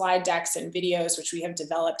have slide decks and videos, which we have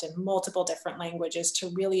developed in multiple different languages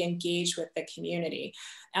to really engage with the community.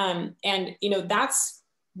 And, that's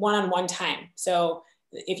one-on-one time. So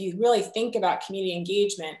if you really think about community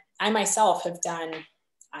engagement, I myself have done,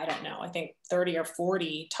 I don't know, I think 30 or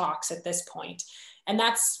 40 talks at this point. And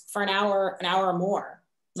that's for an hour or more,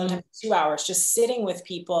 sometimes 2 hours, just sitting with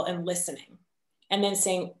people and listening. And then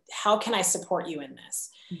saying, how can I support you in this?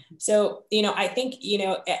 Mm-hmm. So, I think,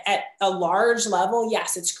 at a large level,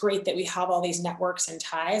 yes, it's great that we have all these networks and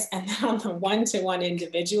ties. And then on the one-to-one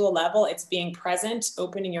individual level, it's being present,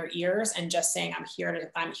 opening your ears and just saying, I'm here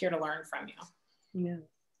to learn from you. Yeah.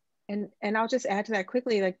 And I'll just add to that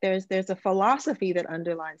quickly, like there's a philosophy that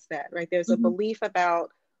underlies that, right? There's a belief about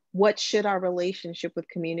what should our relationship with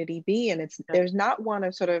community be. And there's not one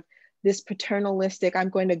of sort of this paternalistic, I'm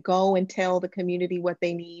going to go and tell the community what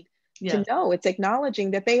they need to know. It's acknowledging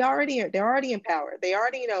that they're already empowered. They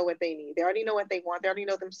already know what they need. They already know what they want. They already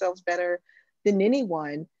know themselves better than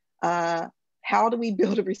anyone. How do we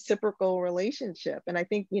build a reciprocal relationship? And I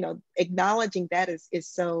think, acknowledging that is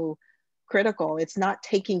so critical. It's not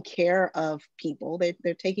taking care of people.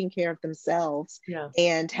 They're taking care of themselves. Yeah.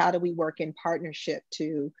 And how do we work in partnership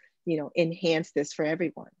to, enhance this for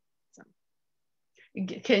everyone?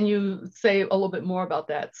 Can you say a little bit more about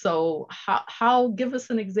that? So how give us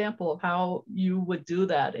an example of how you would do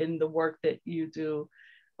that in the work that you do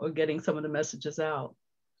or getting some of the messages out?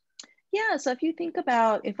 Yeah, so if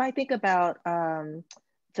I think about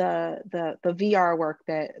the VR work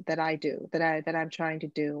that I do, that I'm trying to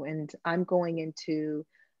do, and I'm going into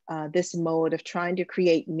this mode of trying to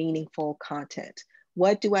create meaningful content.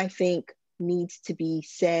 What do I think needs to be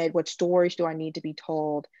said? What stories do I need to be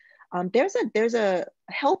told? There's a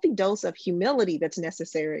healthy dose of humility that's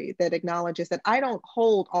necessary, that acknowledges that I don't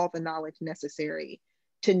hold all the knowledge necessary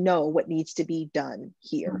to know what needs to be done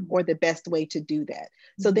here or the best way to do that.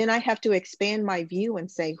 So then I have to expand my view and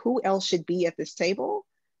say, who else should be at this table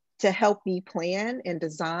to help me plan and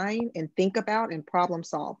design and think about and problem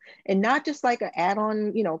solve? And not just like an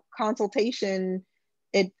add-on, consultation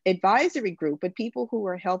advisory group, but people who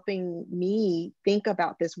are helping me think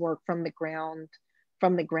about this work from the ground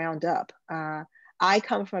up. I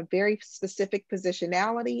come from a very specific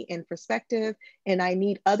positionality and perspective, and I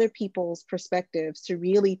need other people's perspectives to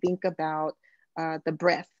really think about the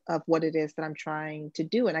breadth of what it is that I'm trying to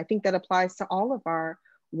do. And I think that applies to all of our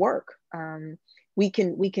work. We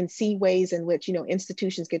can see ways in which,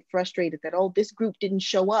 institutions get frustrated that, oh, this group didn't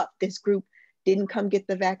show up, this group didn't come get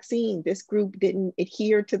the vaccine, this group didn't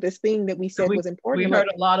adhere to this thing that we said was important. We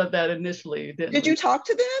heard a lot of that initially, didn't we? Did you talk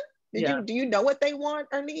to them? Do you know what they want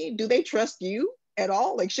or need? Do they trust you at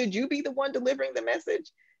all? Like, should you be the one delivering the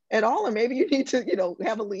message at all? Or maybe you need to,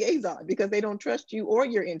 have a liaison because they don't trust you or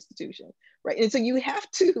your institution, right? And so you have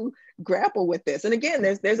to grapple with this. And again,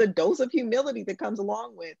 there's a dose of humility that comes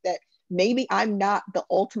along with that. Maybe I'm not the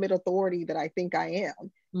ultimate authority that I think I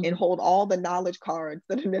am and hold all the knowledge cards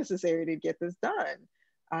that are necessary to get this done.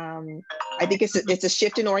 I think it's a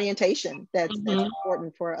shift in orientation that's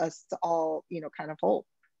important for us to all, kind of hold.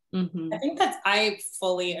 I think I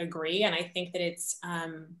fully agree. And I think that it's,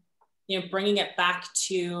 bringing it back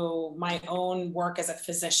to my own work as a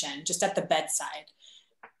physician, just at the bedside.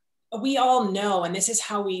 We all know, and this is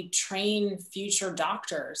how we train future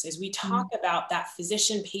doctors, is we talk about that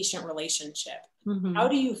physician-patient relationship. How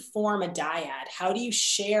do you form a dyad? How do you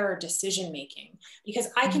share decision-making? Because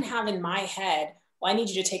I can have in my head, well, I need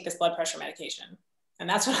you to take this blood pressure medication. And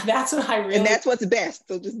that's what I really— And that's what's best.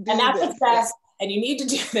 So just do and that's this. What's best. And you need to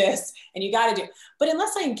do this, and you got to do it. But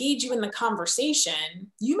unless I engage you in the conversation,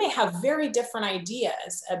 you may have very different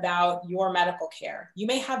ideas about your medical care. You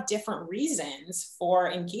may have different reasons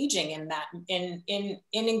for engaging in that, in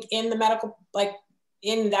the medical, like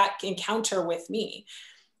in that encounter with me.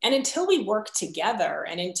 And until we work together,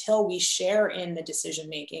 and until we share in the decision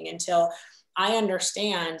making, until I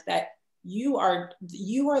understand that you are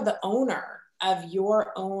the owner of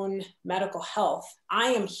your own medical health, I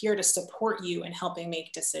am here to support you in helping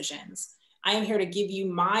make decisions. I am here to give you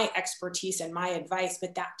my expertise and my advice,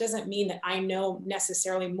 but that doesn't mean that I know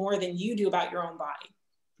necessarily more than you do about your own body.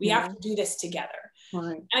 We have to do this together.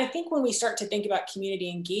 Right. And I think when we start to think about community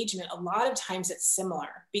engagement, a lot of times it's similar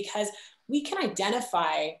because we can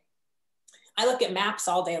identify, I look at maps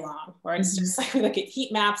all day long, where it's just like we look at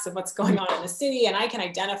heat maps of what's going on in the city, and I can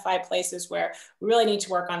identify places where we really need to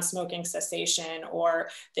work on smoking cessation, or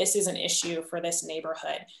this is an issue for this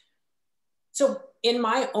neighborhood. So in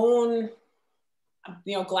my own,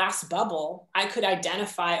 glass bubble, I could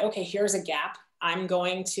identify, okay, here's a gap. I'm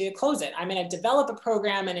going to close it. I'm going to develop a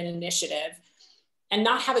program and an initiative and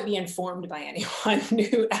not have it be informed by anyone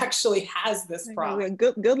who actually has this problem.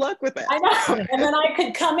 Good luck with that. I know. And then I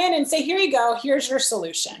could come in and say, here you go, here's your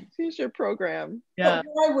solution. Here's your program. Yeah. But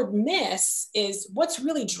what I would miss is what's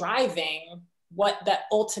really driving whatever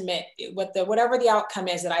the outcome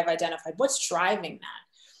is that I've identified, what's driving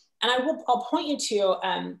that? And I'll point you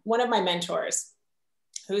to one of my mentors,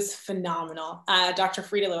 who's phenomenal, Dr.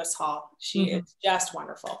 Frida Lewis Hall. She is just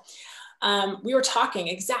wonderful. We were talking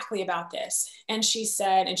exactly about this, and she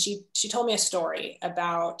said, and she told me a story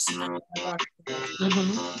about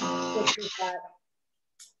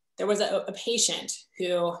there was a patient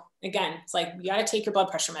who, again, it's like, you got to take your blood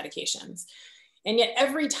pressure medications, and yet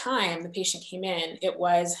every time the patient came in, it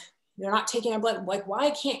was, they're not taking our blood. Like, why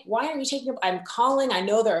aren't you taking your, I'm calling, I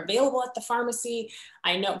know they're available at the pharmacy.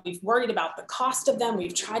 I know we've worried about the cost of them.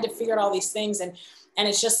 We've tried to figure out all these things. And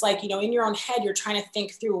it's just like, in your own head, you're trying to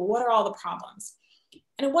think through, well, what are all the problems?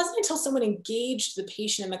 And it wasn't until someone engaged the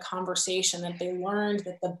patient in the conversation that they learned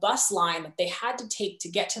that the bus line that they had to take to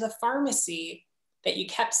get to the pharmacy that you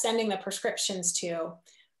kept sending the prescriptions to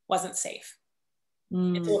wasn't safe.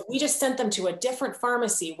 And so if we just sent them to a different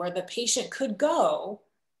pharmacy where the patient could go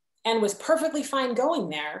and was perfectly fine going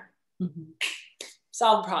there,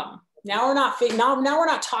 solve the problem. Now we're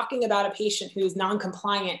not talking about a patient who's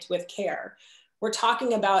non-compliant with care. We're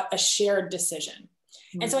talking about a shared decision.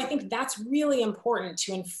 And so I think that's really important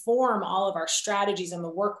to inform all of our strategies and the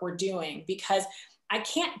work we're doing, because I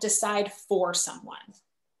can't decide for someone.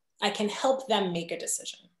 I can help them make a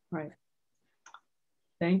decision. Right.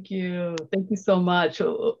 Thank you. Thank you so much.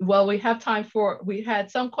 Well, we had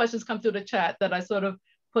some questions come through the chat that I sort of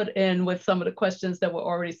put in with some of the questions that were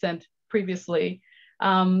already sent previously.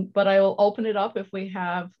 But I will open it up if we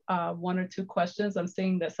have one or two questions. I'm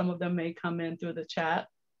seeing that some of them may come in through the chat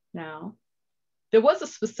now. There was a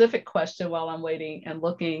specific question while I'm waiting and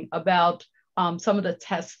looking about some of the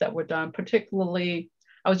tests that were done, particularly,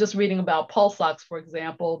 I was just reading about pulse ox, for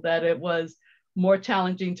example, that it was more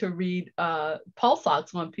challenging to read pulse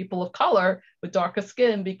ox on people of color with darker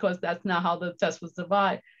skin, because that's not how the test was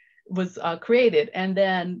created. And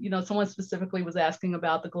then, someone specifically was asking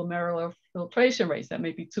about the glomerular filtration rates. That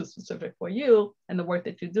may be too specific for you and the work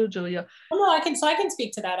that you do, Julia. Oh, no, I can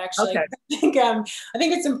speak to that, actually. Okay. I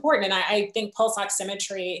think it's important. And I think pulse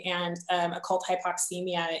oximetry and occult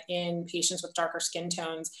hypoxemia in patients with darker skin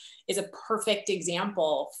tones is a perfect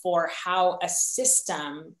example for how a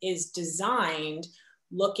system is designed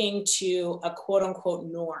looking to a quote unquote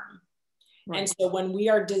norm. Right. And so when we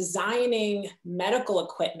are designing medical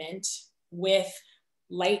equipment with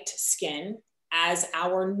light skin as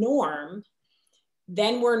our norm,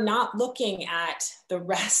 then we're not looking at the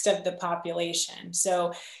rest of the population.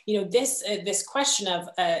 So, this question of,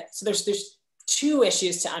 so there's two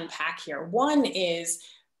issues to unpack here. One is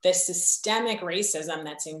the systemic racism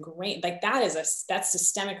that's ingrained, like that's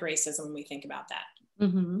systemic racism when we think about that.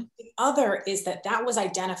 The other is that was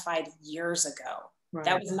identified years ago. Right.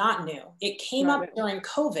 That was not new. It came up during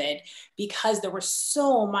COVID because there was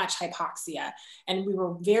so much hypoxia, and we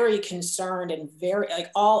were very concerned and very, like,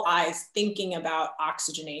 all eyes thinking about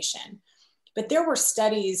oxygenation. But there were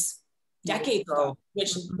studies decades ago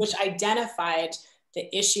which identified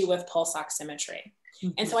the issue with pulse oximetry.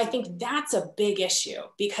 And so I think that's a big issue,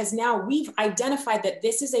 because now we've identified that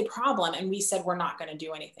this is a problem, and we said we're not going to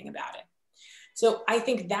do anything about it. So I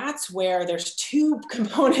think that's where there's two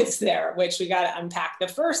components there, which we got to unpack. The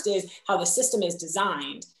first is how the system is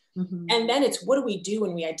designed. And then it's, what do we do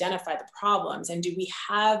when we identify the problems? And do we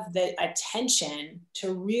have the attention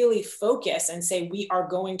to really focus and say, we are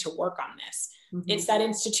going to work on this? It's that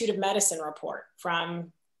Institute of Medicine report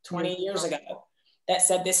from 20 years ago that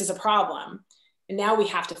said this is a problem. And now we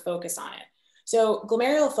have to focus on it. So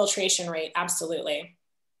glomerular filtration rate, absolutely.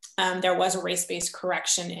 There was a race-based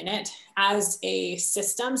correction in it as a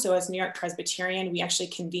system. So as New York Presbyterian, we actually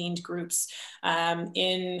convened groups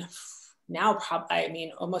in now,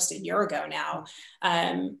 almost a year ago now,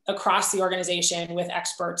 across the organization with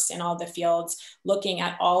experts in all the fields, looking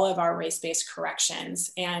at all of our race-based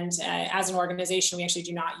corrections. And as an organization, we actually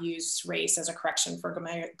do not use race as a correction for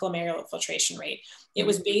glomerular filtration rate. It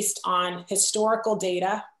was based on historical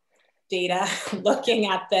data, looking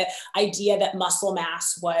at the idea that muscle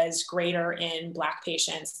mass was greater in Black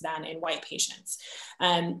patients than in white patients.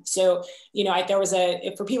 So, there was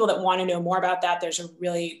for people that want to know more about that, there's a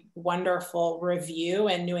really wonderful review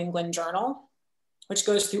in New England Journal, which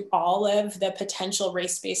goes through all of the potential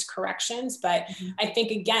race-based corrections. But I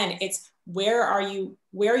think, again, it's where are you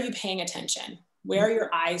paying attention? Where are your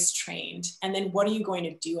eyes trained? And then what are you going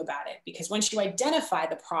to do about it? Because once you identify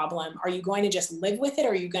the problem, are you going to just live with it, or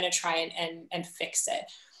are you going to try and fix it?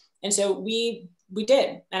 And so we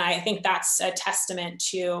did. And I think that's a testament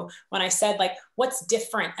to when I said, like, what's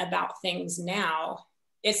different about things now?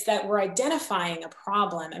 It's that we're identifying a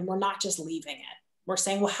problem and we're not just leaving it. We're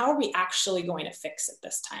saying, well, how are we actually going to fix it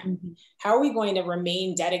this time? How are we going to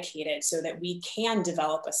remain dedicated so that we can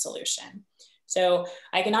develop a solution? So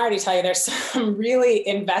I can already tell you there's some really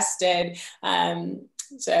invested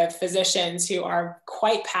physicians who are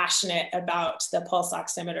quite passionate about the pulse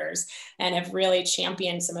oximeters and have really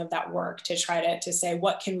championed some of that work to try to say,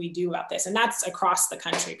 what can we do about this? And that's across the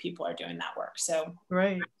country, people are doing that work. So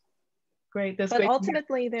great. That's but great.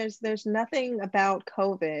 Ultimately, there's nothing about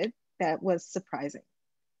COVID that was surprising,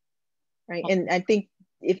 right? And I think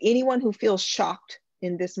if anyone who feels shocked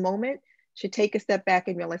in this moment should take a step back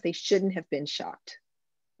and realize they shouldn't have been shocked,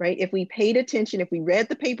 right? If we paid attention, if we read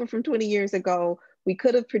the paper from 20 years ago, we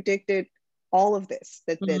could have predicted all of this,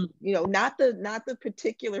 that not the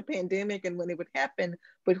particular pandemic and when it would happen,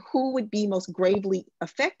 but who would be most gravely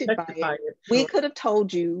affected by it. Sure. We could have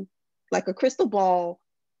told you, like a crystal ball,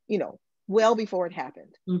 well before it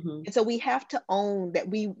happened. And so we have to own that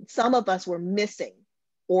some of us were missing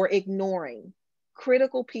or ignoring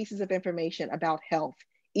critical pieces of information about health,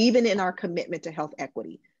 even in our commitment to health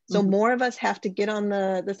equity. So more of us have to get on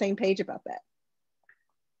the same page about that.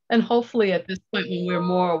 And hopefully at this point, when we're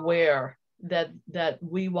more aware that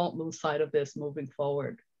we won't lose sight of this moving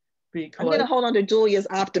forward. Because I'm gonna hold on to Julia's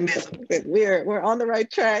optimism that we're on the right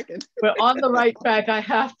track. We're on the right track.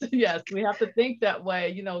 Yes, we have to think that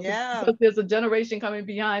way, because there's a generation coming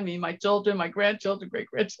behind me, my children, my grandchildren,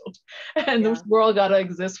 great-grandchildren, and this world gotta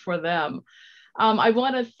exist for them. I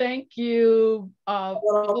want to thank you,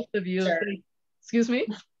 both of you. Sure. Excuse me?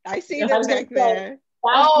 I see them back there.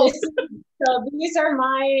 So these are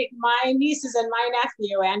my nieces and my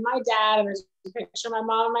nephew and my dad, and there's a picture of my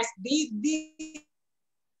mom and these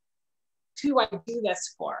who I do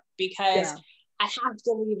this for, because I have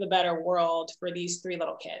to leave a better world for these 3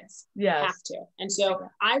 little kids. Yes. I have to. And so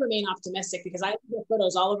I remain optimistic because I have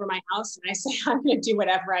photos all over my house, and I say I'm going to do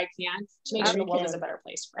whatever I can to make sure the world is a better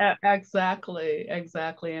place for them. Exactly.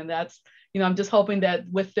 And that's, I'm just hoping that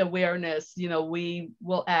with the awareness, we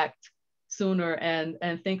will act sooner and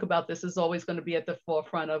think about this is always going to be at the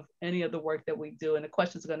forefront of any of the work that we do. And the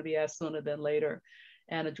questions are going to be asked sooner than later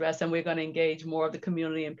and addressed. And we're going to engage more of the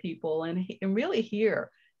community and people and really hear.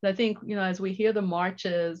 And I think, as we hear the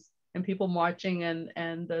marches and people marching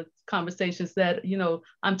and the conversations that,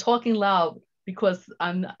 I'm talking loud because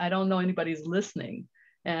I don't know anybody's listening.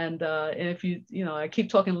 And if I keep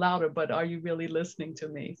talking louder, but are you really listening to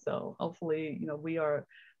me? So hopefully, we are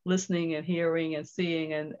listening and hearing and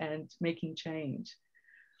seeing and making change.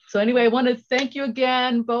 So anyway, I want to thank you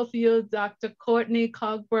again, both of you, Dr. Courtney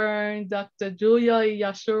Cogburn, Dr. Julia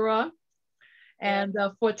Iyasere, and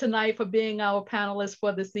for tonight, for being our panelists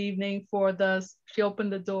for this evening for the She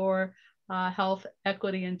Opened the Door Health,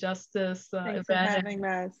 Equity, and Justice event. For having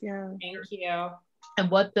us. Thank you. And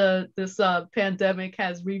what this pandemic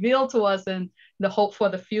has revealed to us and the hope for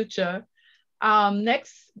the future.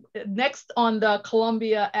 Next on the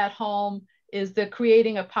Columbia at Home is the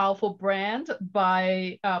Creating a Powerful Brand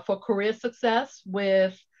for Career Success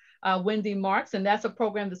with Wendy Marks. And that's a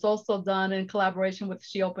program that's also done in collaboration with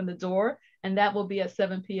She Opened the Door. And that will be at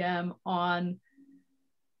 7 p.m. on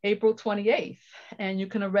April 28th. And you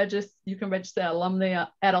can register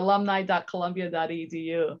at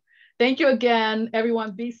alumni.columbia.edu. Thank you again,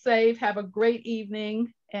 everyone. Be safe, have a great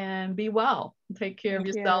evening, and be well. Take care of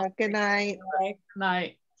yourself. Good night. Good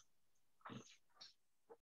night.